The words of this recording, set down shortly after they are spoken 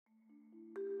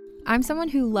I'm someone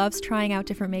who loves trying out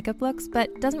different makeup looks,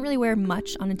 but doesn't really wear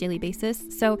much on a daily basis,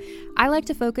 so I like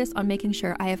to focus on making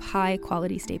sure I have high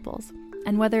quality staples.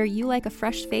 And whether you like a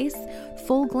fresh face,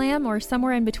 full glam, or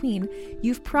somewhere in between,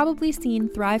 you've probably seen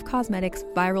Thrive Causemetics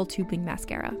Viral Tubing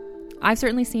Mascara. I've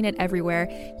certainly seen it everywhere.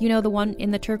 You know, the one in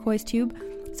the turquoise tube?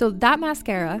 So that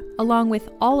mascara, along with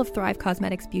all of Thrive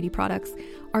Causemetics beauty products,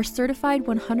 are certified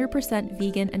 100%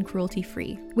 vegan and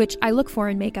cruelty-free, which I look for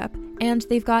in makeup, and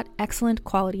they've got excellent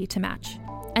quality to match.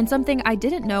 And something I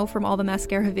didn't know from all the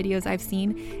mascara videos I've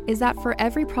seen is that for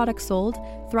every product sold,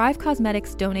 Thrive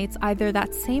Causemetics donates either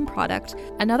that same product,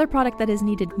 another product that is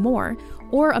needed more,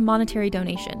 or a monetary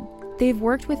donation. They've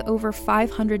worked with over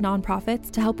 500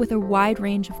 nonprofits to help with a wide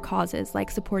range of causes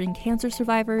like supporting cancer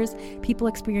survivors, people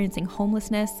experiencing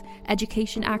homelessness,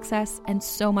 education access, and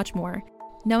so much more.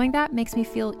 Knowing that makes me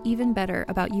feel even better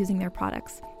about using their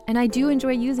products. And I do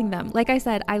enjoy using them. Like I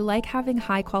said, I like having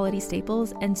high quality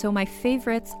staples, and so my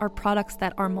favorites are products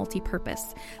that are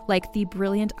multi-purpose, like the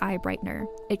Brilliant Eye Brightener.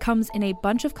 It comes in a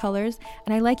bunch of colors,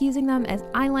 and I like using them as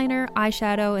eyeliner,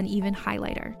 eyeshadow, and even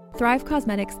highlighter. Thrive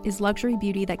Causemetics is luxury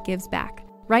beauty that gives back.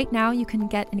 Right now, you can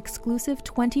get an exclusive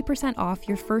 20% off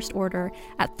your first order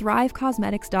at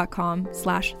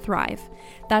thrivecausemetics.com/thrive.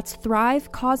 That's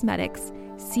Thrive Causemetics,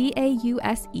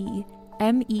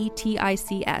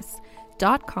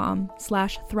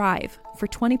 CAUSEMETICS.com/thrive for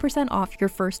 20% off your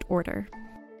first order.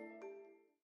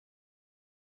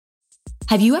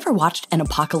 Have you ever watched an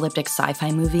apocalyptic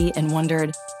sci-fi movie and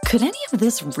wondered, could any of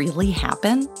this really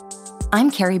happen? I'm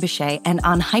Carrie Bechet, and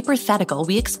on Hypothetical,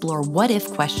 we explore what-if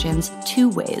questions two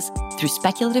ways, through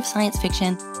speculative science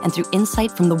fiction and through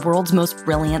insight from the world's most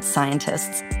brilliant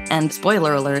scientists. And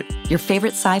spoiler alert, your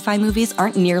favorite sci-fi movies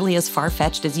aren't nearly as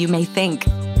far-fetched as you may think.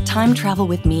 Time travel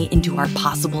with me into our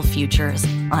possible futures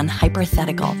on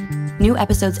Hypothetical. New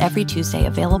episodes every Tuesday,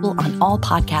 available on all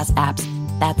podcast apps.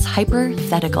 That's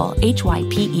Hypothetical,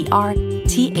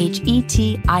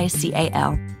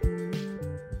 HYPERTHETICAL.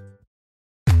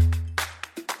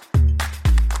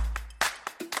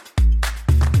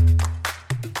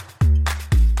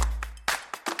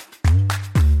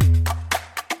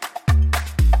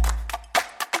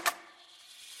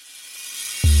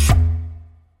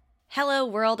 Hello,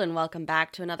 world, and welcome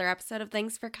back to another episode of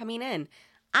Thanks for Coming In.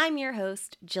 I'm your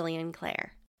host, Jillian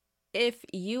Clare. If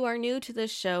you are new to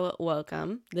this show,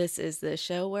 welcome. This is the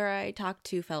show where I talk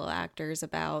to fellow actors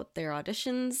about their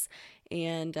auditions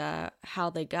and how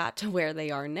they got to where they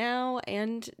are now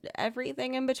and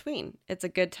everything in between. It's a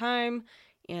good time,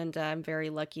 and I'm very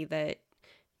lucky that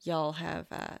y'all have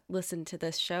listened to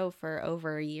this show for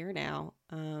over a year now.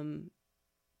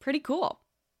 Pretty cool.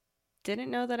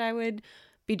 Didn't know that I would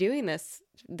be doing this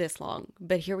long,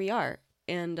 but here we are,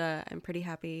 and I'm pretty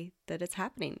happy that it's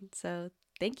happening. So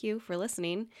thank you for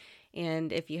listening,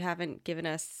 and if you haven't given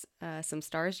us some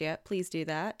stars yet, please do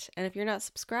that. And if you're not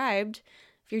subscribed,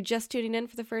 if you're just tuning in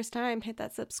for the first time, hit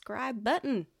that subscribe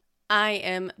button. I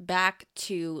am back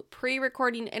to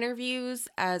pre-recording interviews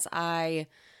as I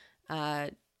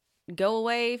go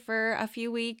away for a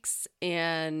few weeks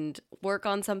and work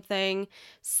on something.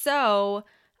 So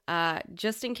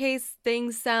just in case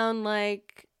things sound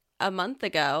like a month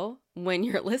ago when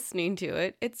you're listening to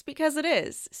it, it's because it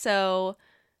is. So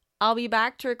I'll be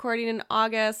back to recording in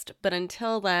August, but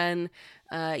until then,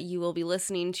 you will be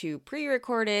listening to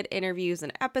pre-recorded interviews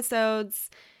and episodes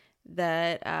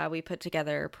that we put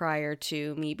together prior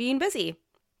to me being busy.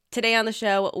 Today on the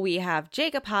show, we have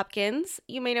Jacob Hopkins.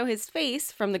 You may know his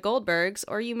face from The Goldbergs,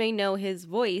 or you may know his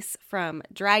voice from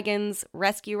Dragons,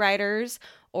 Rescue Riders,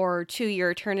 or To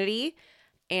Your Eternity.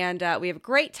 And we have a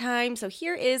great time, so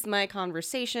here is my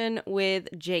conversation with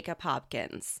Jacob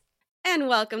Hopkins. And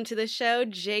welcome to the show,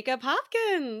 Jacob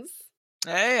Hopkins.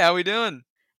 Hey, how we doing?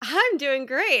 I'm doing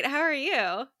great. How are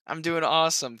you? I'm doing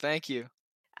awesome, thank you.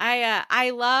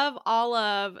 I love all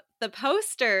of the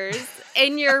posters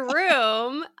in your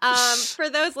room. For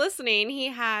those listening, he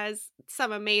has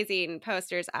some amazing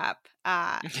posters up.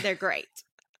 They're great.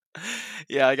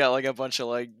 Yeah, I got like a bunch of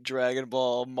like Dragon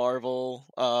Ball, Marvel,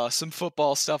 some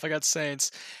football stuff. I got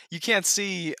Saints. You can't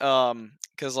see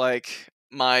because like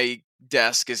my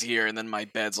desk is here and then my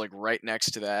bed's like right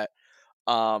next to that.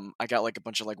 I got like a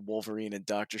bunch of like Wolverine and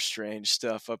Doctor Strange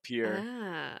stuff up here.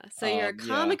 So you're a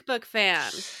comic book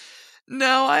fan.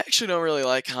 No, I actually don't really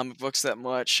like comic books that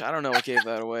much. I don't know what gave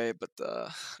that away, but no.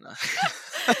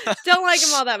 Don't like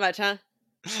them all that much, huh?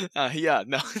 Yeah,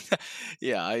 no.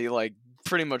 Yeah, I like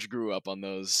pretty much grew up on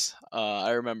those.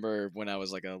 I remember when I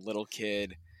was like a little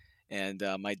kid and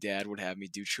my dad would have me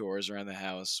do chores around the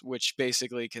house, which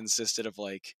basically consisted of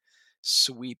like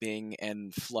sweeping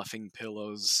and fluffing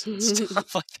pillows and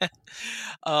stuff like that.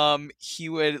 He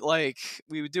would like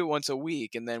we would do it once a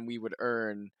week, and then we would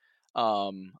earn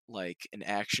like an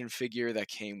action figure that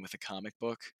came with a comic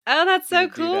book. Oh, that's He so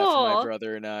would do that for my cool.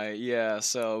 brother and I. Yeah,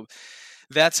 so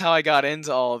that's how I got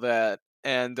into all of that.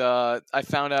 And I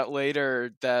found out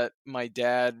later that my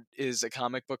dad is a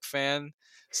comic book fan.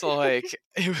 So like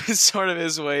it was sort of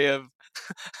his way of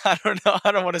I don't know,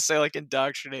 I don't want to say like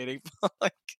indoctrinating, but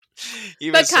like he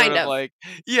But was sort kind of of. like,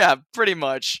 yeah, pretty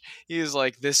much. He was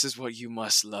like, this is what you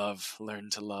must love, learn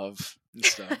to love and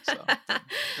stuff. So yeah.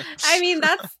 I mean,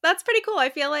 that's pretty cool. I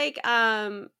feel like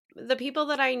the people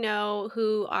that I know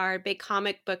who are big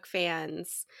comic book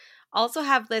fans also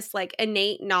have this like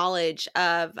innate knowledge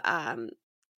of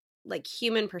like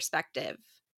human perspective,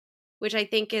 which I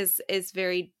think is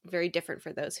very very different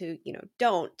for those who,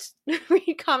 don't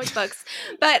read comic books.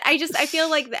 But I feel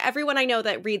like everyone I know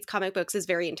that reads comic books is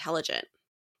very intelligent.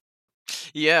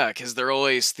 Yeah, because they're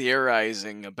always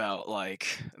theorizing about like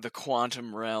the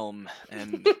quantum realm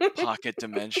and pocket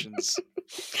dimensions.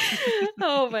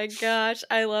 Oh my gosh,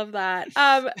 I love that.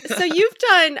 So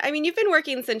you've been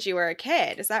working since you were a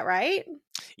kid, is that right?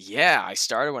 Yeah, I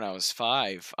started when I was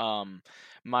 5.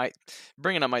 My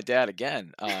bringing up my dad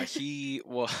again. He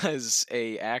was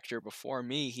a actor before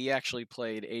me. He actually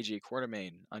played AJ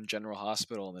Quartermain on General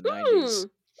Hospital in the Hmm. 90s.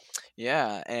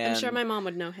 Yeah, I'm sure and my mom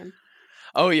would know him.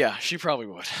 oh yeah, she probably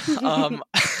would. Um,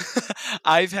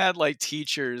 I've had like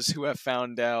teachers who have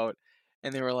found out,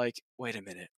 and they were like, "Wait a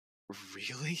minute,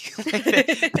 really?"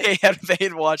 Like they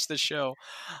had watched the show.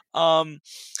 Um,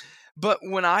 but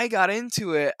when I got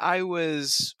into it, I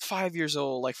was 5 years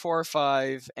old, like 4 or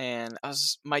 5, and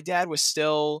my dad was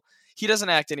still. He doesn't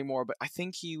act anymore, but I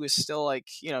think he was still like,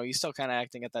 he's still kind of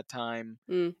acting at that time,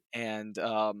 Mm. and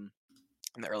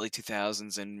in the early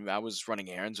 2000s, and I was running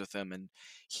errands with him, and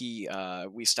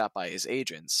we stopped by his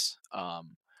agents,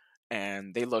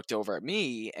 and they looked over at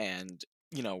me and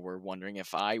were wondering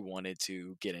if I wanted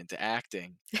to get into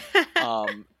acting.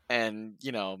 And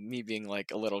me being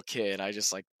like a little kid, I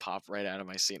just like popped right out of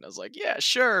my seat and I was like, yeah,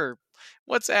 sure,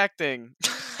 what's acting?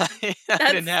 I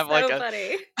didn't That's have like so a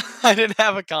funny. I didn't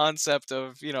have a concept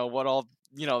of what all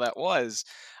that was.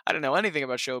 I didn't know anything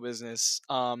about show business.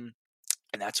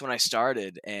 And that's when I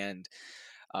started, and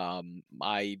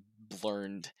I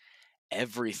learned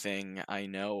everything I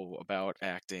know about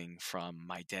acting from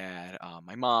my dad.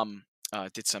 My mom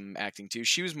did some acting too.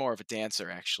 She was more of a dancer,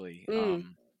 actually.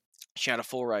 Mm. She had a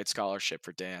full ride scholarship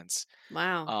for dance.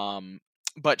 Wow. Um,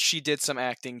 but she did some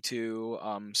acting too.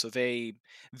 So they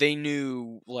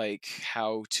knew like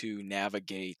how to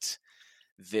navigate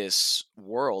this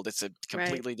world. It's a Right.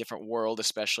 completely different world,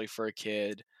 especially for a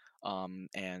kid. And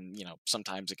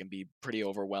sometimes it can be pretty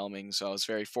overwhelming. So I was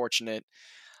very fortunate,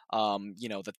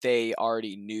 that they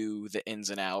already knew the ins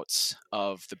and outs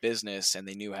of the business and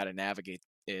they knew how to navigate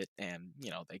it, and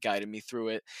they guided me through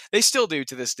it. They still do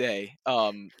to this day,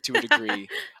 to a degree.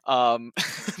 um,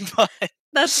 but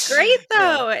That's great yeah,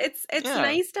 though. It's yeah.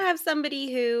 nice to have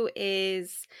somebody who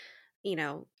is,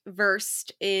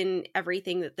 versed in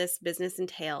everything that this business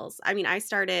entails. I mean, I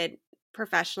started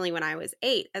professionally when I was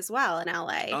 8 as well in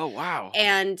LA. Oh wow.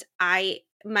 And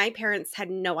my parents had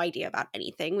no idea about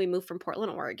anything. We moved from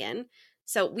Portland, Oregon.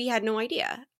 So we had no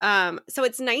idea. So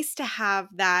it's nice to have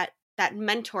that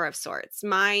mentor of sorts.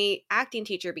 My acting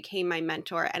teacher became my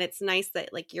mentor, and it's nice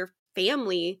that like your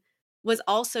family was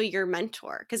also your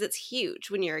mentor because it's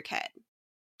huge when you're a kid.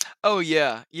 Oh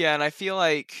yeah, yeah. And I feel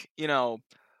like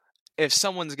if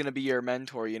someone's gonna be your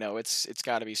mentor, it's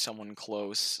got to be someone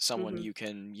close, someone Hmm. you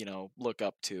can look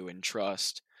up to and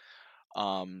trust.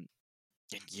 Um,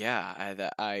 and yeah,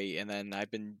 and then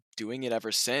I've been doing it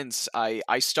ever since. I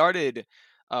started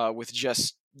with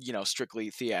just strictly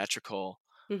theatrical.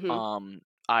 Hmm. Um,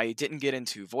 I didn't get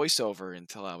into voiceover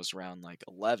until I was around like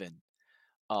 11.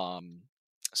 Um,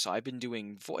 so I've been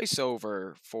doing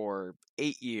voiceover for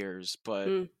 8 years, but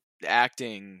Mm.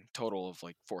 acting total of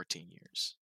like 14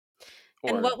 years.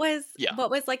 And Or yeah.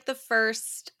 what was like the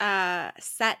first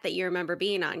set that you remember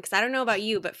being on? Because I don't know about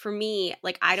you, but for me,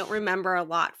 like I don't remember a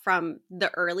lot from the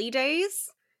early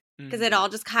days because it Mhm. all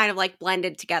just kind of like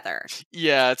blended together.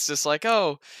 Yeah, it's just like,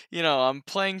 oh, I'm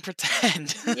playing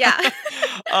pretend. Yeah.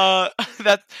 uh,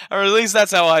 that, or at least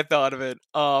that's how I thought of it.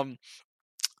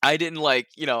 I didn't like,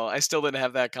 I still didn't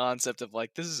have that concept of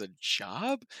like, this is a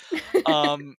job.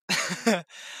 Um,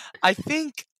 I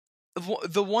think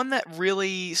the one that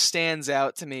really stands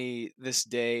out to me this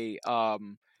day,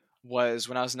 was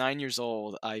when I was 9 years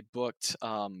old. I booked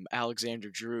Alexander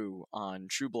Drew on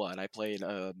True Blood. I played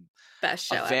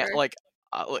Best a show van ever. like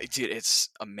dude, it's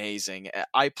amazing.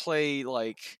 I play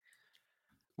like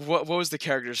what was the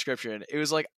character description? It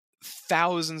was like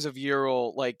thousands of year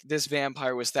old, like this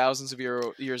vampire was thousands of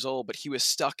years old, but he was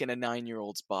stuck in a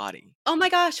 9-year-old's body. Oh my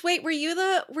gosh, wait, were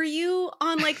you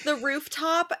on like the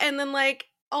rooftop and then like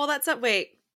all that stuff? Wait,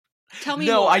 tell me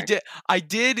No, more. I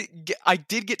did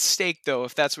get staked though,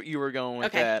 if that's what you were going with.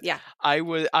 Okay, that. yeah. I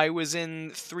was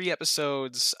in 3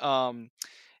 episodes,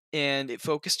 and it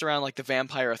focused around like the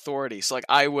vampire authority. So like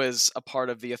I was a part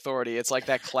of the authority. It's like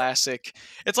that classic,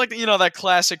 it's like, that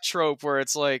classic trope where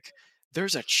it's like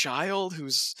there's a child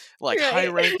who's like high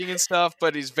ranking and stuff,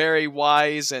 but he's very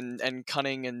wise and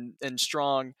cunning and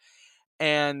strong.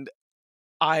 And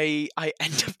I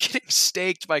end up getting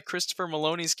staked by Christopher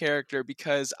Maloney's character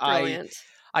because Brilliant.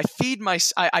 I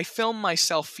film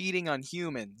myself feeding on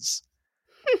humans.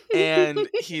 And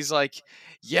he's like,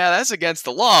 yeah, that's against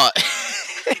the law.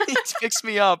 He picks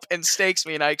me up and stakes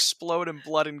me, and I explode in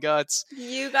blood and guts.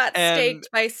 You got staked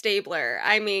by Stabler.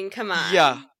 I mean, come on.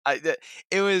 Yeah,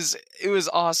 it was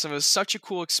awesome. It was such a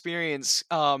cool experience.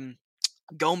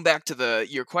 Going back to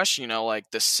your question,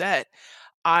 like the set,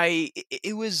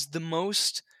 it was the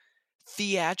most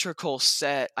theatrical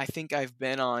set I think I've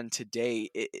been on to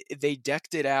date. They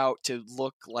decked it out to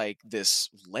look like this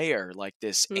lair, like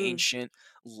this ancient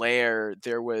lair.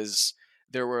 There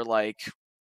were like,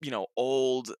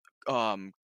 old,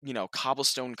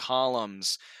 cobblestone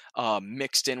columns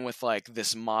mixed in with like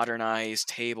this modernized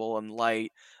table and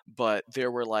light, but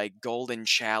there were like golden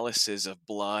chalices of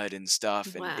blood and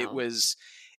stuff. And it was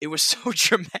so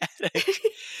dramatic.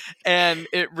 And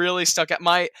it really stuck out.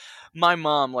 My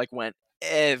mom like went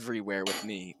everywhere with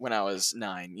me when I was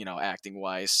 9, acting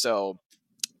wise. So,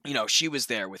 she was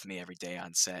there with me every day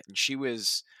on set, and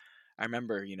I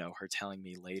remember, her telling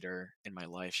me later in my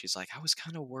life, she's like, I was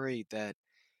kind of worried that,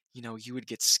 you would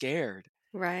get scared.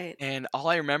 Right. And all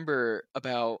I remember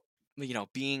about,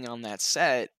 being on that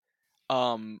set,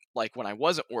 like when I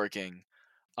wasn't working,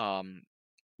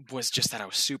 was just that I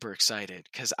was super excited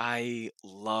because I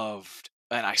loved,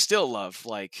 and I still love,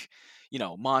 like,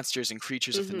 monsters and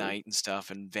creatures of the night and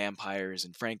stuff, and vampires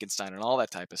and Frankenstein and all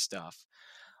that type of stuff.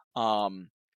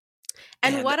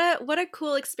 And what a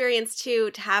cool experience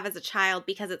too to have as a child,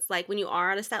 because it's like when you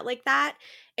are on a set like that,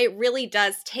 it really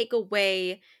does take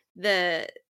away the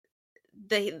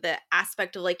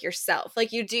aspect of like yourself.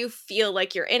 Like you do feel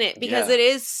like you're in it because it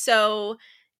is so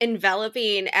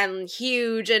enveloping and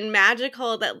huge and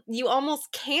magical that you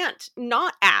almost can't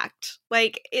not act.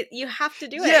 Like you have to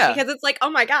do it because it's like, oh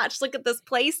my gosh, look at this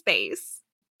play space.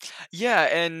 Yeah,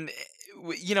 and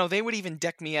they would even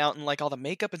deck me out in like all the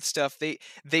makeup and stuff. They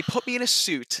put me in a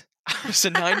suit. I was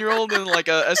a 9-year-old in like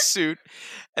a suit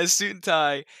and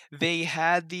tie. They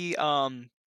had the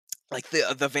like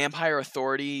the Vampire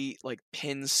Authority like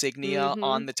pin insignia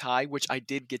on the tie, which I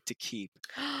did get to keep.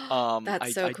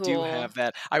 That's so cool. I do have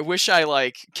that. I wish I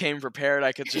like came prepared.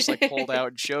 I could just like pull it out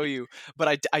and show you, but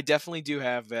I definitely do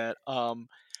have that.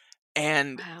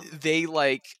 And they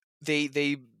like they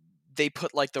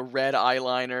put like the red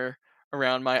eyeliner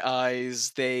around my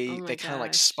eyes. They kind of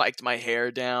like spiked my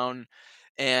hair down,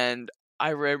 and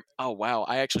oh wow,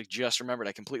 I actually just remembered.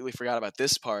 I completely forgot about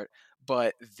this part.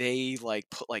 But they like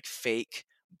put like fake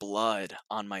blood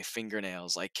on my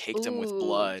fingernails, like caked them with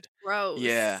blood. Gross.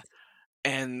 Yeah.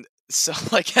 And so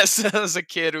like as a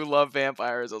kid who loved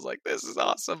vampires, I was like, this is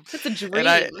awesome. It's a dream. And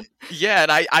I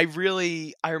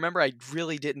remember I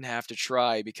really didn't have to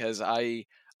try because I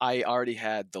already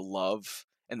had the love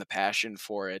and the passion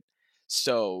for it.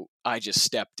 So I just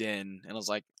stepped in and I was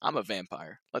like, I'm a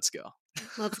vampire. Let's go.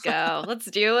 Let's go. Let's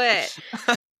do it.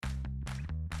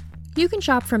 You can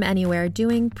shop from anywhere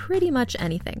doing pretty much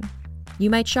anything. You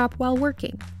might shop while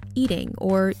working, eating,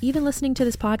 or even listening to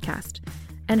this podcast.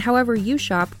 And however you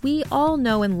shop, we all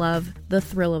know and love the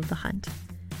thrill of the hunt.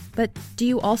 But do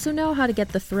you also know how to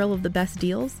get the thrill of the best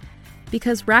deals?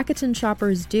 Because Rakuten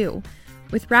shoppers do.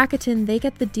 With Rakuten, they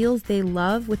get the deals they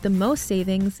love with the most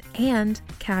savings and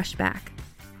cash back.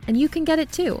 And you can get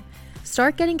it too.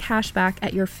 Start getting cash back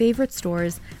at your favorite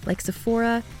stores like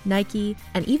Sephora, Nike,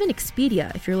 and even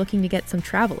Expedia if you're looking to get some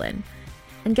travel in.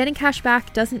 And getting cash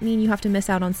back doesn't mean you have to miss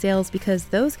out on sales because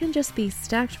those can just be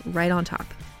stacked right on top.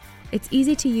 It's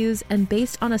easy to use and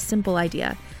based on a simple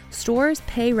idea. Stores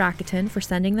pay Rakuten for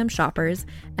sending them shoppers,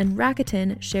 and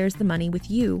Rakuten shares the money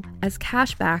with you as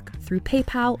cash back through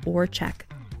PayPal or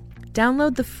check.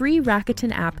 Download the free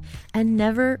Rakuten app and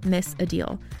never miss a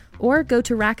deal. Or go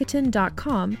to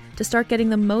Rakuten.com to start getting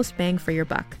the most bang for your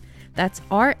buck. That's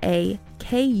Rakuten.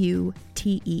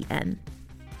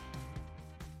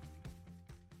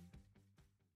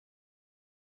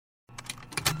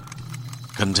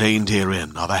 Contained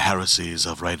herein are the heresies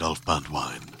of Radolf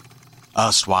Burntwine,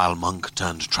 erstwhile monk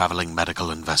turned traveling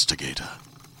medical investigator.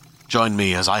 Join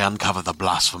me as I uncover the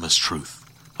blasphemous truth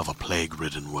of a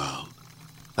plague-ridden world,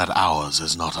 that ours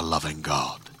is not a loving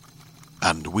God,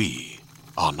 and we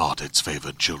are not its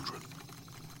favored children.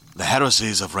 The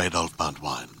Heresies of Radolf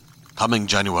Buntwine, coming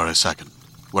January 2nd,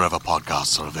 wherever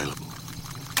podcasts are available.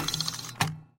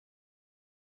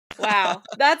 Wow,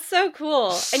 that's so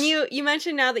cool. And you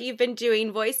mentioned now that you've been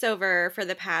doing voiceover for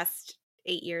the past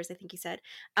 8 years, I think you said.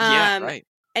 Yeah, right.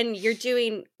 And you're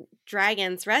doing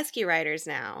Dragons Rescue Riders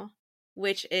now,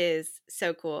 which is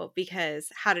so cool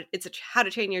because it's a How to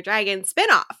Train Your Dragon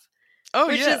spinoff. Oh,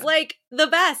 which yeah. is like the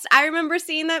best. I remember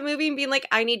seeing that movie and being like,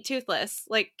 I need Toothless.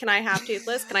 Like, can I have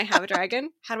Toothless? Can I have a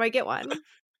dragon? How do I get one?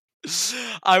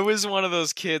 I was one of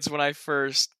those kids when I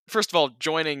first of all,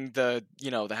 joining the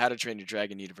How to Train Your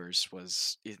Dragon universe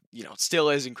was, it still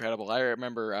is incredible. I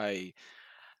remember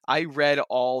I read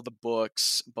all the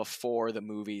books before the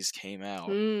movies came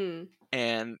out.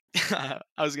 And I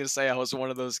was going to say I was one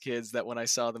of those kids that when I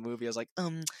saw the movie, I was like,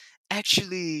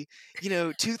 actually,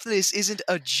 Toothless isn't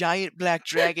a giant black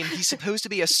dragon. He's supposed to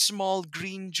be a small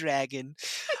green dragon.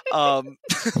 But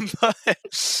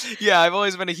yeah, I've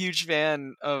always been a huge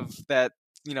fan of that,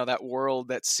 that world,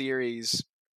 that series.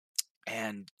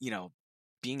 And,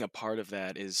 being a part of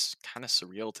that is kind of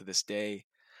surreal to this day.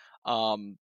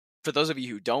 For those of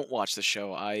you who don't watch the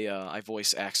show, I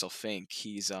voice Axel Fink.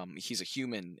 He's a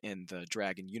human in the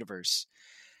Dragon universe,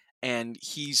 and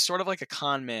he's sort of like a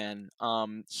con man.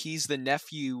 He's the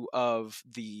nephew of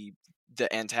the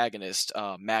antagonist,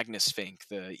 Magnus Fink,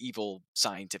 the evil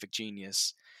scientific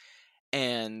genius,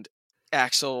 and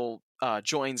Axel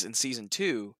joins in season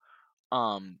 2.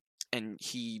 And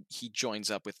he joins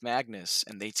up with Magnus,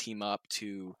 and they team up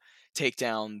to take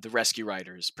down the Rescue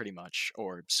Riders, pretty much.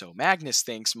 Or so Magnus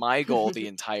thinks. My goal the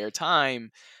entire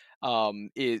time,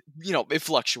 it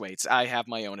fluctuates. I have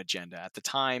my own agenda. At the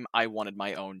time, I wanted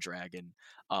my own dragon,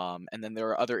 and then there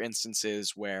are other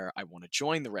instances where I want to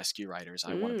join the Rescue Riders.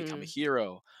 I want to become a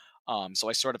hero. So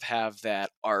I sort of have that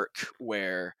arc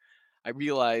where I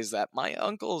realize that my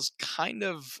uncle's kind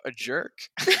of a jerk.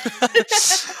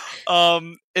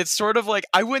 It's sort of like,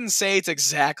 I wouldn't say it's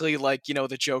exactly like,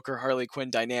 the Joker Harley Quinn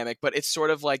dynamic, but it's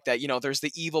sort of like that, there's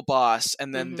the evil boss,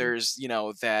 and then there's,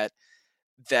 that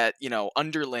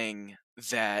underling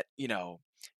that,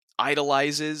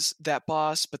 idolizes that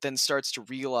boss, but then starts to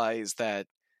realize that,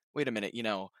 wait a minute,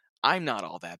 I'm not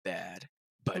all that bad,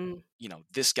 but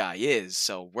this guy is,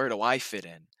 so where do I fit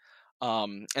in?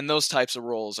 And those types of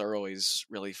roles are always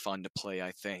really fun to play,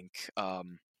 I think.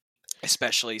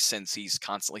 Especially since he's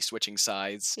constantly switching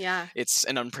sides. Yeah. It's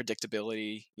an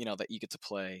unpredictability, that you get to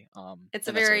play. It's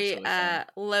a very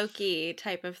Loki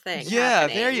type of thing. Yeah,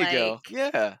 happening. There you go.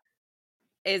 Yeah.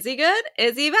 Is he good?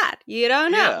 Is he bad? You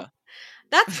don't know. Yeah.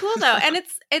 That's cool though. And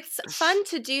it's fun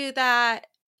to do that,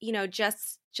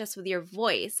 just with your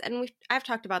voice. And I've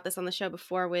talked about this on the show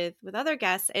before with other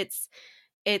guests.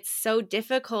 It's so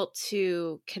difficult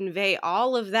to convey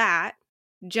all of that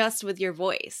just with your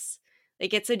voice.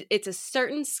 Like it's a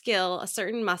certain skill, a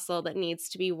certain muscle that needs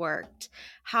to be worked.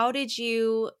 How did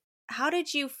you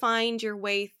find your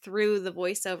way through the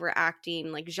voiceover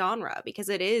acting like genre? Because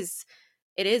it is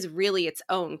really its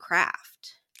own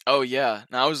craft. Oh yeah.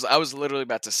 Now I was literally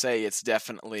about to say it's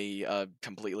definitely a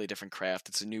completely different craft.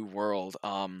 It's a new world.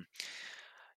 I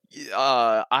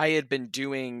had been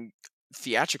doing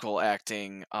theatrical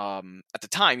acting at the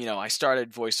time. I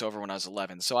started voiceover when I was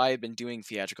 11, so I had been doing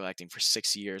theatrical acting for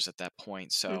 6 years at that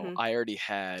point, so I already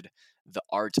had the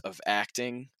art of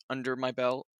acting under my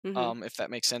belt. If that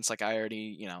makes sense. Like I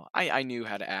already, I knew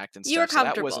how to act and stuff. You were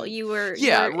comfortable. So you were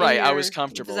right. I was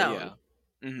comfortable. Zone.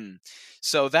 Yeah.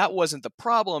 So that wasn't the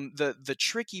problem. The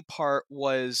tricky part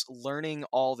was learning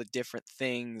all the different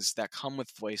things that come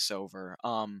with voiceover.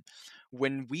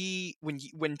 When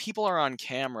people are on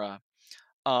camera,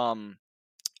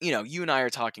 you and I are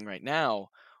talking right now,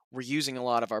 we're using a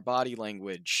lot of our body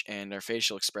language and our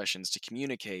facial expressions to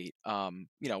communicate.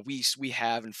 We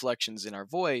have inflections in our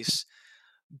voice,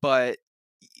 but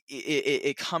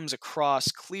it comes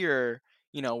across clear,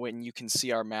 when you can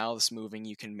see our mouths moving,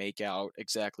 you can make out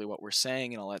exactly what we're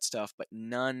saying and all that stuff, but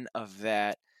none of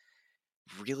that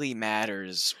really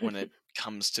matters when it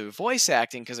comes to voice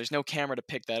acting because there's no camera to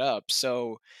pick that up.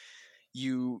 So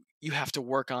you have to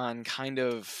work on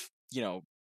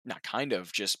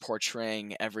just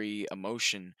portraying every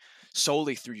emotion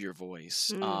solely through your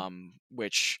voice,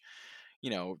 which,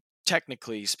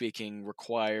 technically speaking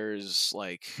requires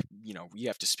you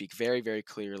have to speak very, very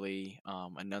clearly,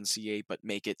 enunciate, but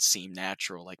make it seem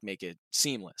natural, like make it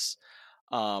seamless.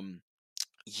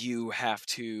 You have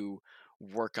to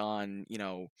work on,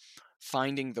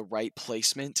 finding the right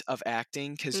placement of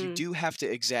acting, because you Mm, do have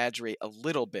to exaggerate a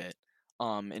little bit.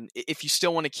 And if you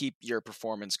still want to keep your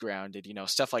performance grounded,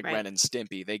 stuff like right. Ren and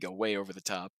Stimpy, they go way over the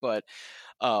top. But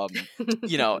um,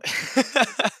 you know,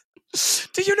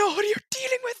 do you know who you're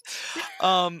dealing with?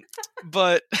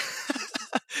 But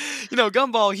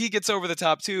Gumball, he gets over the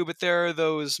top too. But there are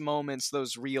those moments,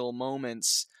 those real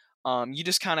moments. You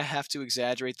just kind of have to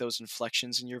exaggerate those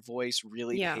inflections in your voice,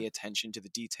 really Yeah. pay attention to the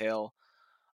detail.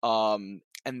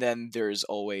 And then there's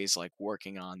always like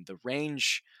working on the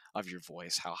range of your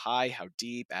voice, how high, how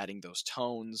deep, adding those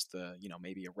tones,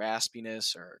 maybe a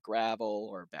raspiness or a gravel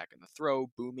or back in the throat,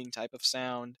 booming type of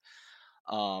sound.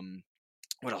 Um,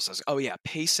 what else? Oh yeah,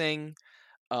 pacing.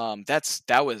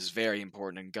 That was very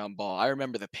important in Gumball. I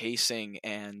remember the pacing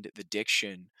and the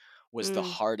diction was the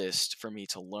Mm. hardest for me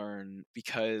to learn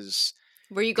because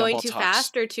Were you going Gumball too talks.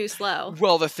 fast or too slow?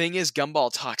 Well, the thing is,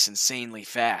 Gumball talks insanely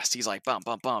fast. He's like bum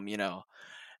bum bum.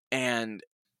 And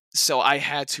so I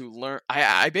had to learn.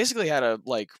 I basically had to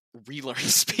like relearn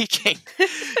speaking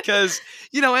because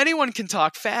anyone can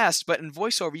talk fast, but in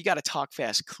voiceover you got to talk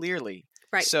fast clearly.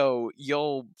 Right. So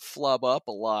you'll flub up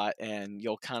a lot and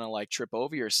you'll kind of like trip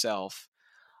over yourself.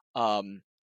 Um,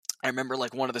 I remember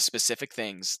like one of the specific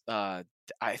things. I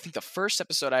think the first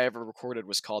episode I ever recorded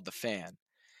was called "The Fan,"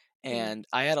 Mm. and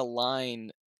I had a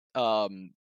line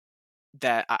um,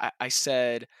 that I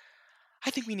said,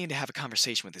 I think we need to have a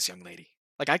conversation with this young lady.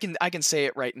 Like I can say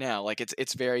it right now. Like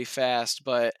it's very fast,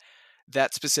 but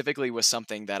that specifically was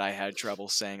something that I had trouble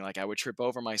saying. Like I would trip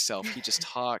over myself. He just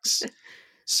talks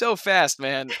so fast,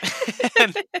 man.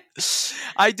 And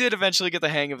I did eventually get the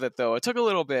hang of it though. It took a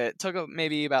little bit. It took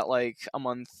maybe about like a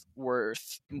month's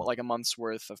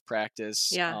worth of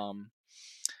practice. Yeah.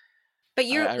 But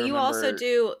I you also remember,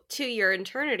 do To Your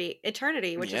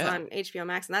Eternity, which is yeah. on HBO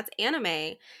Max, and that's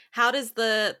anime. How does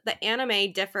the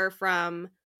anime differ from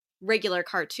regular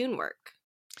cartoon work?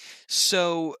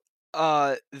 So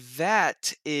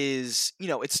that is,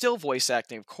 it's still voice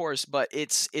acting, of course, but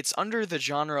it's under the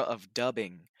genre of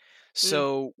dubbing. Mm,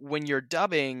 So when you're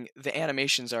dubbing, the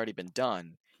animation's already been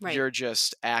done. right. You're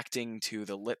just acting to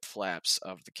the lip flaps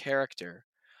of the character.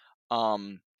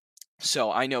 Um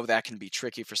so I know that can be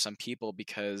tricky for some people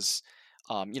because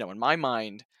in my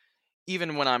mind,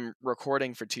 even when I'm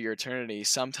recording for To Your Eternity,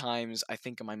 sometimes I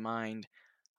think in my mind,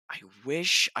 I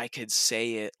wish I could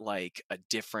say it like a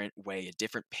different way, a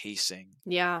different pacing.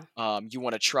 Yeah. You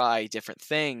want to try different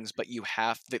things, but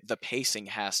the pacing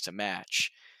has to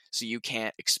match. So you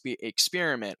can't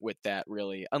experiment with that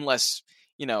really, unless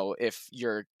if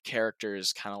your character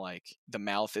is kind of like the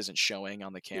mouth isn't showing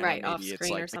on the camera, Right. Off maybe it's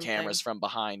screen or like the something. camera's from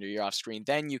behind or you're off screen,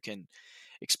 then you can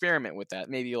experiment with that.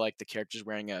 Maybe like the character's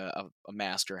wearing a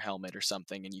mask or a helmet or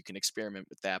something, and you can experiment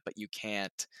with that, but you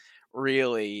can't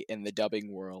really in the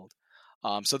dubbing world.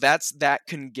 So that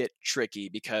can get tricky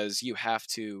because you have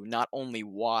to not only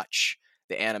watch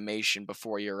the animation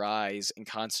before your eyes and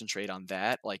concentrate on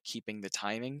that, like keeping the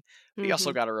timing, but you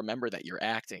also Hmm. got to remember that you're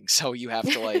acting. So you have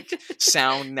to like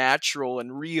sound natural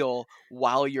and real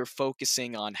while you're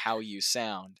focusing on how you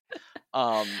sound.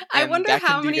 I And wonder that can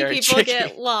how be many very people tricky.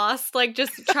 get lost, like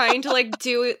just trying to like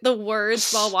do the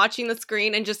words while watching the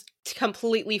screen and just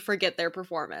completely forget their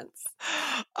performance.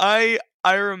 I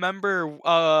remember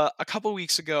a couple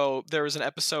weeks ago there was an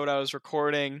episode I was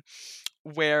recording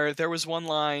where there was one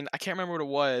line, I can't remember what it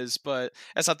was, but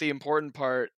that's not the important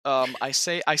part. I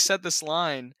said this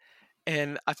line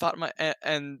and I thought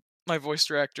and my voice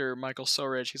director Michael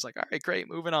Sorich, he's like, "All right, great,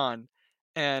 moving on."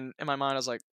 And in my mind I was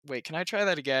like, "Wait, can I try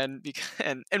that again?" Because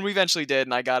and we eventually did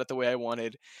and I got it the way I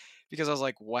wanted because I was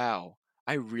like, "Wow,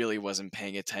 I really wasn't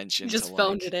paying You attention to just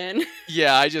phoned it like." in.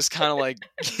 Yeah, I just kind of like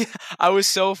I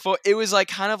was it was like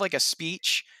kind of like a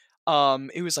speech.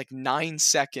 It was like 9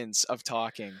 seconds of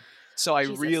talking. So I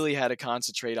Jesus. really had to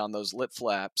concentrate on those lip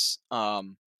flaps.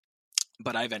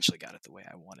 But I eventually got it the way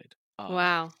I wanted.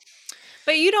 Wow.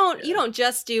 But you Yeah. don't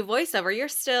just do voiceover.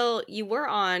 You were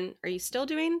on, are you still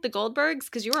doing the Goldbergs?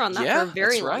 Because you were on that for a Yeah,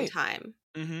 very that's long right. time.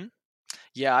 Mhm.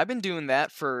 Yeah, I've been doing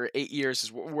that for 8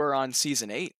 years. We're on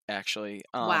season 8 actually.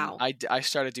 Wow. I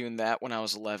started doing that when I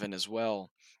was 11 as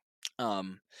well.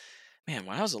 Um Man,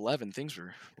 when I was 11, things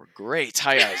were great.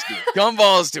 I was doing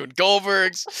gumballs, doing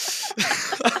Goldbergs.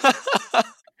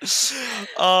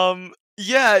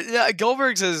 Yeah,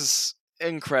 Goldbergs is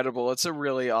incredible. It's a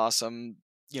really awesome,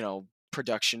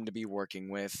 production to be working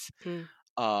with. Mm,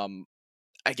 Um,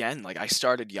 Again, like I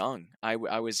started young. I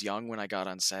was young when I got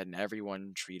on set, and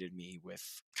everyone treated me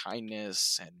with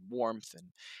kindness and warmth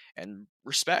and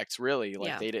respect. Really,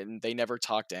 like yeah. they never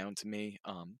talked down to me.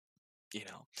 You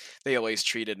know, they always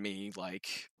treated me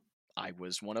like I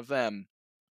was one of them.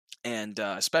 and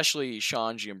especially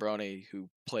Sean Giambrone, who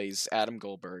plays Adam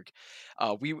Goldberg.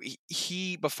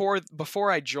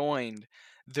 Before I joined,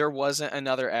 there wasn't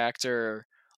another actor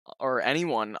or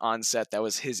anyone on set that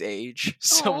was his age.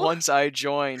 So Oh, once I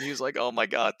joined, he was like, "Oh my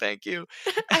god, thank you,"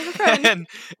 I have a friend. and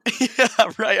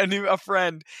yeah, right, a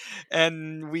friend,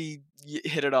 and we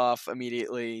hit it off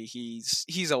immediately.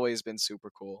 He's always been super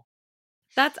cool.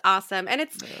 That's awesome. And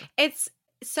Yeah. it's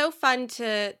so fun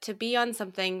to be on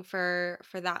something for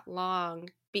that long,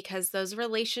 because those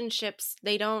relationships,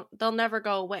 they'll never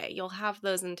go away. You'll have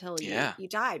those until Yeah. you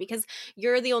die, because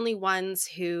you're the only ones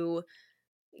who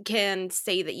can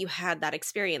say that you had that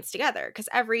experience together, because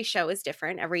every show is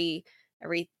different, every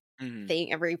Mhm.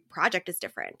 thing, every project is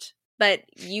different. But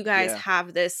you guys Yeah.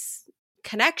 have this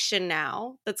connection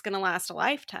now that's going to last a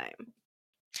lifetime.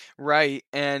 Right.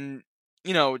 And,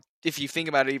 you know, if you think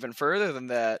about it even further than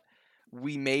that,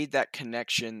 we made that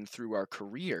connection through our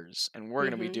careers and we're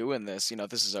going to be Mhm. doing this.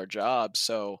 This is our job.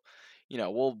 So,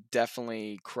 we'll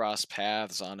definitely cross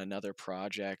paths on another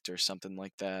project or something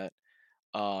like that.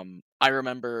 I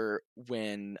remember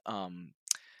when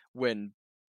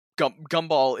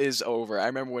Gumball is over. I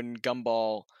remember when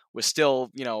Gumball was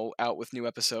still, out with new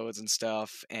episodes and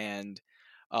stuff. And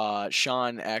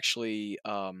Sean actually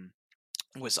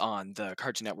was on the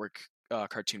Cartoon Network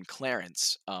cartoon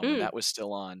Clarence when Mm. that was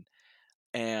still on,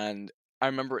 and I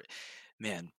remember,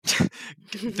 man,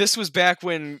 this was back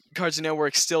when Cartoon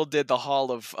Network still did the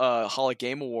Hall of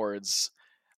Game Awards,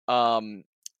 and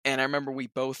I remember we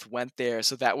both went there,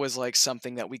 so that was like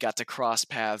something that we got to cross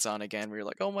paths on again. We were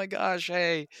like, oh my gosh,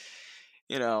 hey,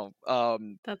 you know,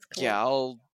 um, That's cool. yeah,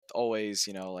 I'll always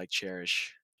like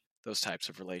cherish those types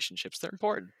of relationships. They're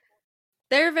important.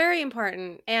 They're very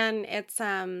important, and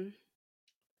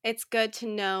it's good to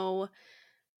know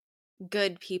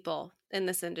good people in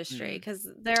this industry, Mhm. because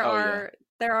Oh yeah.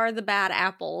 there are the bad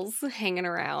apples hanging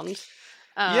around.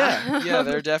 Yeah,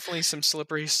 there are definitely some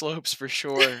slippery slopes for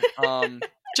sure.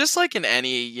 Just like in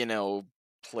any,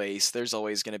 place, there's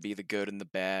always going to be the good and the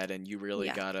bad, and Yeah.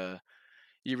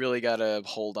 you really gotta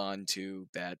hold on to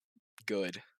that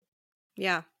good.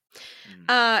 Yeah.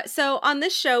 Mm. So on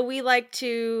this show, we like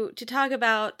to talk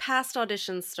about past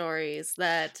audition stories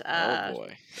that Oh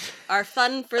boy. are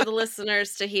fun for the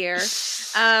listeners to hear.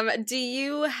 Do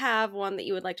you have one that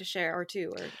you would like to share, or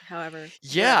two, or however,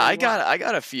 Yeah, whatever you want? I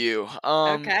got a few.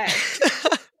 Okay.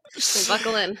 Well,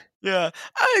 buckle in. Yeah,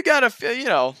 I got a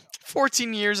few.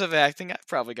 14 years of acting. I've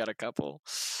probably got a couple.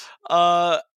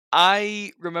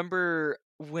 I remember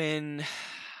when.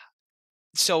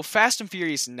 So Fast and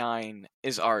Furious 9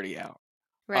 is already out.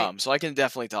 Right. So I can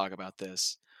definitely talk about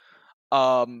this.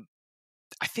 Um,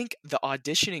 I think the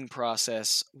auditioning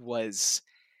process was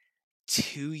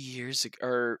 2 years ago,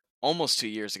 or almost 2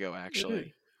 years ago, Mm.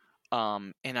 actually.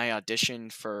 And I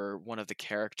auditioned for one of the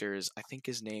characters. I think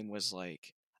his name was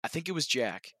I think it was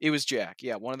Jack. It was Jack.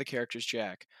 Yeah, one of the characters,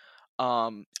 Jack.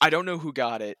 I don't know who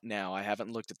got it now. I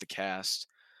haven't looked at the cast,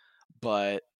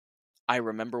 but I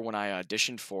remember when I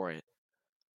auditioned for it,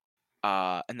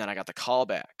 and then I got the call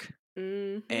back,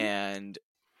 Mm-hmm. and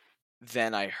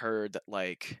then I heard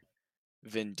that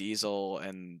Vin Diesel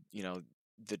and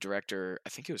the director, I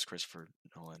think it was Christopher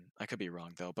Nolan. I could be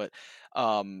wrong though, but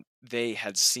they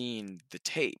had seen the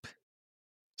tape.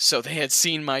 So they had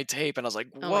seen my tape and I was like,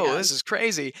 Oh my "Whoa, God. this is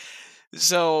crazy."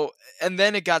 So, and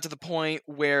then it got to the point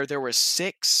where there were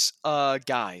 6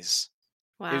 guys.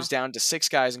 It was Wow. down to 6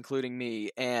 guys including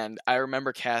me, and I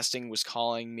remember casting was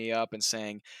calling me up and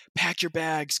saying, "Pack your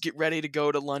bags, get ready to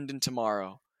go to London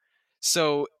tomorrow."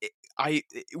 So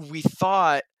we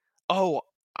thought, oh,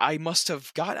 I must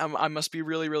be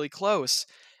really, really close.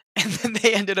 And then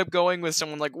they ended up going with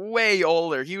someone way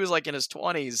older. He was in his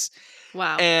 20s.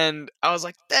 Wow. And I was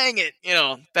like, dang it,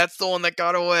 that's the one that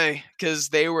got away. Because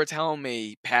they were telling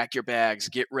me, pack your bags,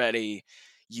 get ready.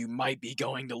 You might be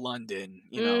going to London.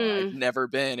 I'd Mm. never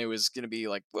been. It was going to be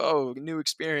whoa, new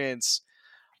experience.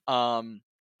 And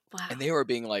Wow. they were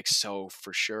being so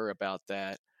for sure about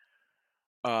that.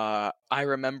 I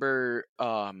remember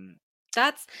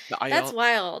That's I that's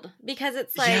wild, because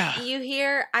it's like yeah. you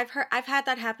hear, I've had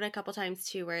that happen a couple times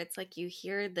too, where it's like you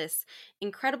hear this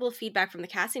incredible feedback from the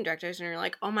casting directors and you're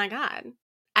like, "Oh my God,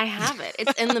 I have it.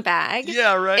 It's in the bag.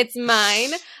 Yeah, right. It's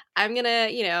mine. I'm going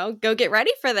to, go get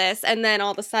ready for this." And then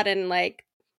all of a sudden, Boom.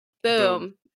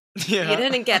 boom, you Yeah.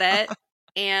 didn't get it.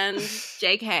 And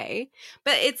JK.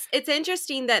 But it's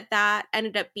interesting that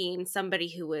ended up being somebody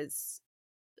who was,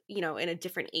 in a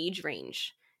different age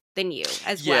range than you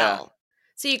as Yeah. well.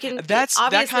 So you can, That's that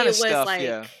obviously kind of it was stuff,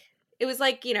 yeah. it was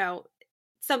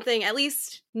something, at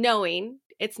least knowing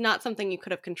it's not something you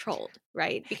could have controlled,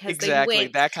 right? Because Exactly. they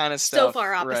went That kind of so stuff.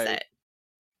 far Right. opposite.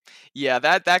 Yeah,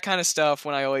 that kind of stuff,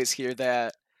 when I always hear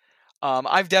that,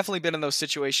 I've definitely been in those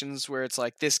situations where it's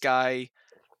like, this guy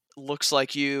looks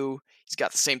like you, he's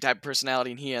got the same type of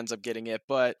personality, and he ends up getting it.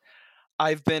 But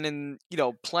I've been in,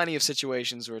 plenty of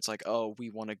situations where it's like, oh,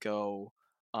 we want to go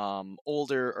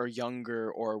older or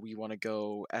younger, or we want to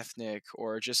go ethnic,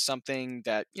 or just something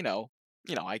that,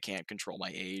 I can't control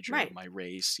my age or Right. my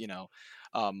race,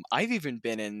 I've even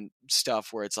been in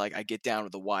stuff where it's like, I get down to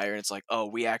the wire and it's like, oh,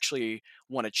 we actually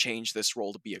want to change this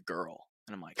role to be a girl.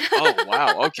 And I'm like, oh,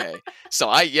 wow, okay. So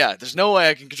there's no way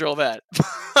I can control that.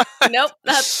 Nope,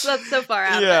 that's so far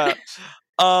out of Yeah.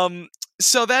 it.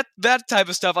 So that type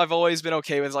of stuff I've always been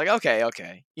okay with. It's like, okay,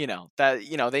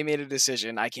 that they made a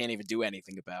decision I can't even do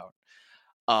anything about.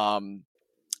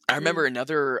 I remember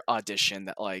another audition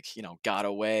that got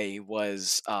away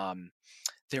was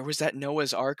there was that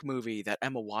Noah's Ark movie that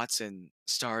Emma Watson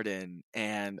starred in,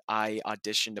 and I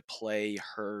auditioned to play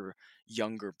her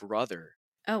younger brother.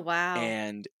 Oh, wow.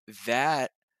 And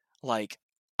that, like,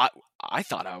 I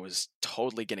thought I was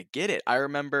totally gonna get it. I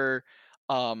remember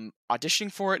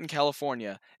auditioning for it in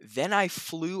California. Then I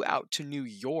flew out to New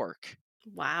York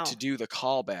Wow. to do the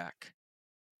callback.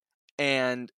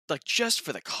 And just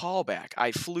for the callback,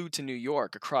 I flew to New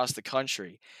York across the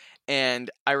country. And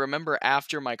I remember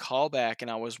after my callback and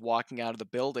I was walking out of the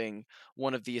building,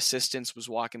 one of the assistants was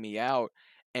walking me out,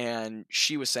 and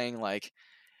she was saying, like,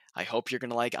 I hope you're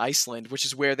going to like Iceland, which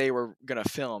is where they were going to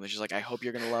film. And she's like, I hope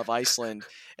you're going to love Iceland.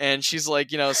 And she's like,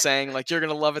 saying like, you're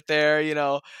going to love it there,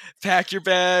 pack your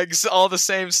bags, all the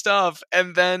same stuff.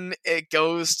 And then it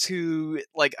goes to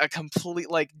like a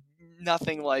complete, like,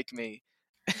 nothing like me.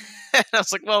 And I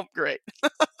was like, well, great.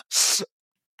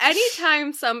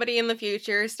 Anytime somebody in the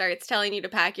future starts telling you to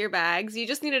pack your bags, you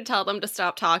just need to tell them to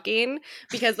stop talking,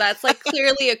 because that's like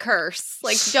clearly a curse.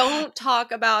 Like, don't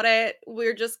talk about it.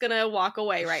 We're just going to walk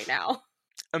away right now.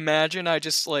 Imagine I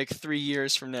just, like, 3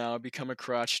 years from now become a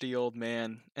crotchety old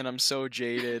man, and I'm so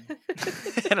jaded.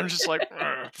 And I'm just like,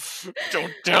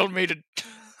 don't tell me to...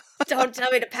 Don't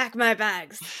tell me to pack my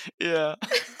bags. Yeah.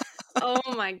 Oh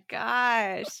my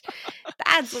gosh.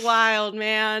 That's wild,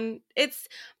 man.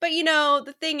 But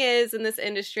the thing is, in this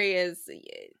industry is,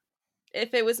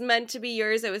 if it was meant to be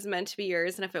yours, it was meant to be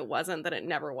yours. And if it wasn't, then it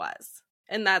never was.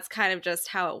 And that's kind of just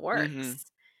how it works. Mm-hmm.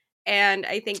 And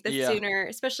I think the sooner,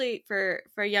 especially for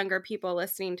younger people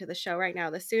listening to the show right now,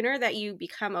 the sooner that you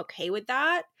become okay with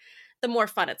that, the more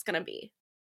fun it's going to be.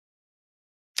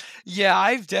 Yeah,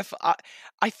 I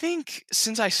think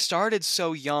since I started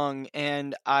so young,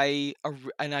 and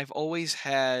I've always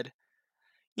had,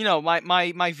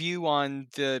 my view on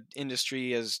the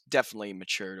industry has definitely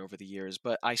matured over the years,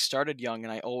 but I started young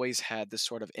and I always had this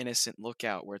sort of innocent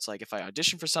lookout where it's like, if I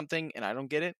audition for something and I don't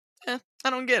get it, I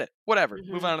don't get it. Whatever.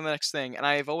 Move on to the next thing. And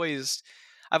I've always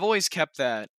kept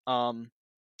that.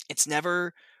 It's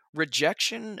never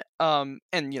rejection. And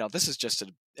this is just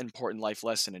an important life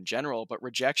lesson in general, but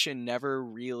rejection never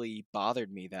really bothered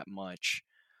me that much.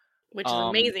 Which is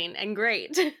amazing and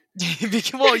great.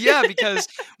 Well, yeah, because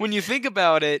when you think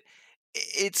about it,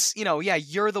 it's,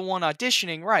 you're the one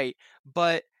auditioning, right?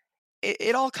 But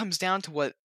it all comes down to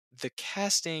what the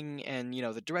casting and,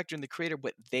 the director and the creator,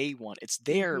 what they want. It's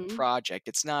their project.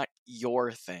 It's not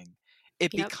your thing.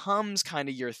 It becomes kind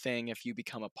of your thing if you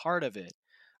become a part of it.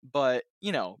 But,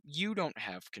 you don't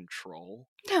have control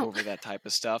over that type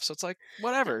of stuff. So it's like,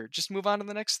 whatever, just move on to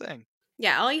the next thing.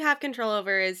 Yeah, all you have control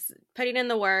over is putting in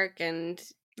the work and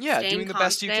doing the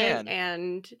best you can.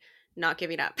 And not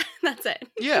giving up. That's it.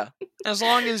 Yeah. As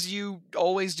long as you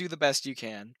always do the best you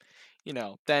can,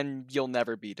 then you'll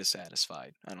never be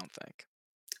dissatisfied, I don't think.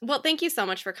 Well, thank you so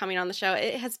much for coming on the show.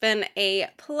 It has been a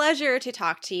pleasure to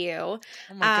talk to you. Oh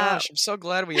my gosh, I'm so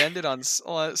glad we ended on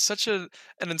such an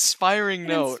inspiring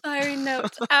note. Inspiring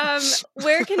note.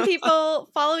 Where can people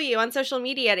follow you on social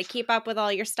media to keep up with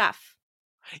all your stuff?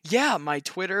 Yeah, my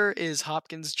Twitter is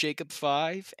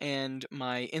HopkinsJacob5, and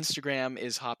my Instagram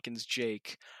is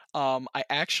HopkinsJake. I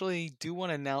actually do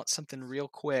want to announce something real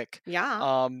quick.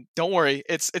 Yeah. Don't worry,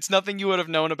 it's nothing you would have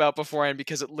known about beforehand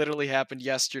because it literally happened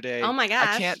yesterday. Oh my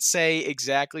gosh. I can't say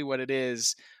exactly what it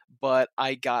is, but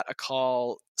I got a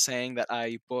call saying that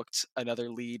I booked another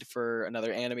lead for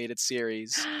another animated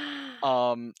series.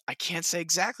 I can't say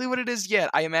exactly what it is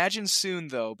yet. I imagine soon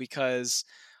though, because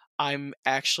I'm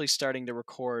actually starting to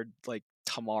record like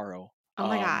tomorrow. Oh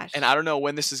my gosh. And I don't know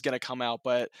when this is going to come out,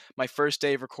 but my first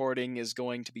day of recording is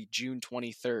going to be June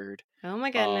 23rd. Oh my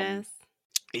goodness.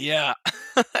 Yeah.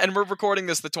 And we're recording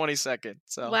this the 22nd.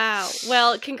 So wow.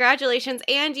 Well, congratulations.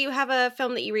 And you have a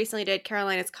film that you recently did,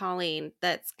 Carolina's Calling,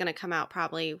 that's going to come out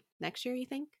probably next year, you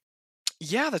think?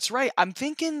 Yeah, that's right. I'm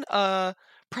thinking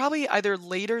probably either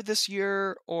later this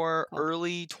year or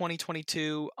early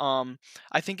 2022.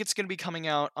 I think it's going to be coming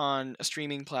out on a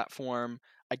streaming platform.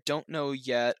 I don't know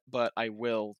yet, but I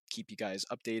will keep you guys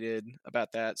updated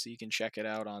about that so you can check it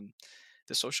out on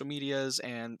the social medias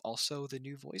and also the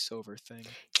new voiceover thing.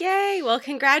 Yay! Well,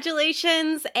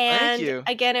 congratulations. And Thank you.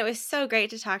 Again, it was so great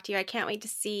to talk to you. I can't wait to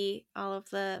see all of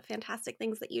the fantastic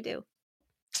things that you do.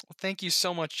 Well, thank you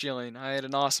so much, Jillian. I had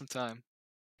an awesome time.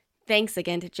 Thanks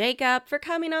again to Jacob for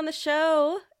coming on the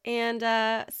show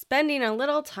and spending a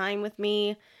little time with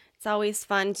me. It's always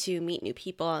fun to meet new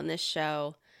people on this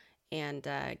show and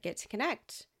get to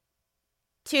connect.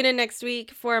 Tune in next week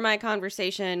for my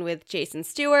conversation with Jason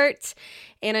Stewart.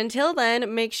 And until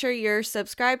then, make sure you're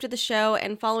subscribed to the show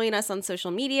and following us on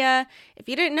social media. If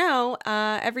you didn't know,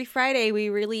 every Friday we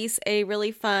release a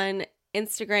really fun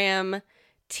Instagram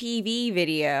TV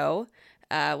video,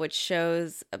 which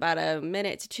shows about a 1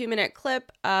 to 2 minute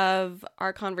clip of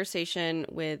our conversation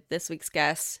with this week's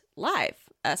guest live,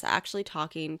 us actually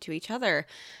talking to each other.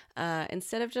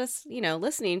 Instead of just,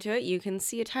 listening to it, you can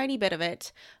see a tiny bit of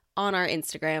it on our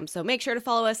Instagram. So make sure to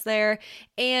follow us there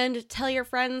and tell your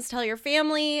friends, tell your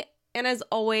family. And as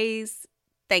always,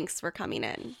 thanks for coming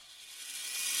in.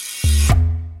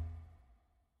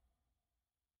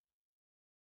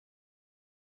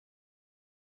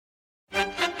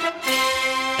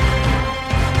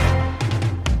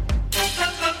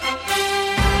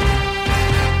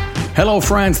 Hello,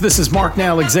 friends. This is Mark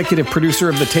Nell, executive producer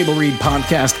of the Table Read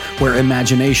podcast, where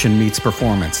imagination meets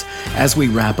performance. As we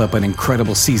wrap up an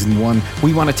incredible season 1,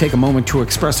 we want to take a moment to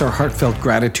express our heartfelt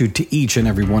gratitude to each and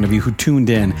every one of you who tuned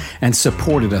in and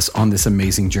supported us on this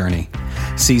amazing journey.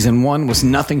 Season 1 was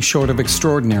nothing short of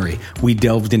extraordinary. We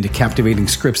delved into captivating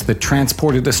scripts that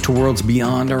transported us to worlds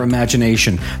beyond our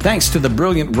imagination, thanks to the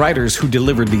brilliant writers who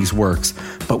delivered these works.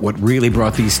 But what really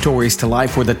brought these stories to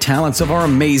life were the talents of our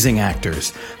amazing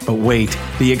actors. But wait,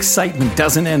 the excitement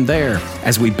doesn't end there.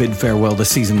 As we bid farewell to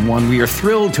Season 1, we are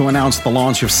thrilled to announce the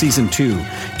launch of Season 2.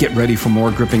 Get ready for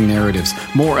more gripping narratives,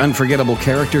 more unforgettable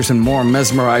characters, and more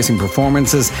mesmerizing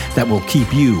performances that will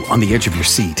keep you on the edge of your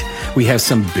seat. We have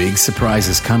some big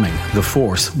surprises coming. The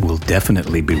Force will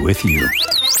definitely be with you.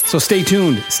 So stay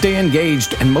tuned, stay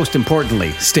engaged, and most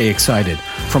importantly, stay excited.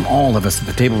 From all of us at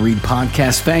the Table Read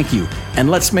podcast, thank you. And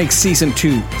let's make Season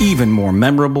 2 even more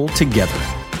memorable together.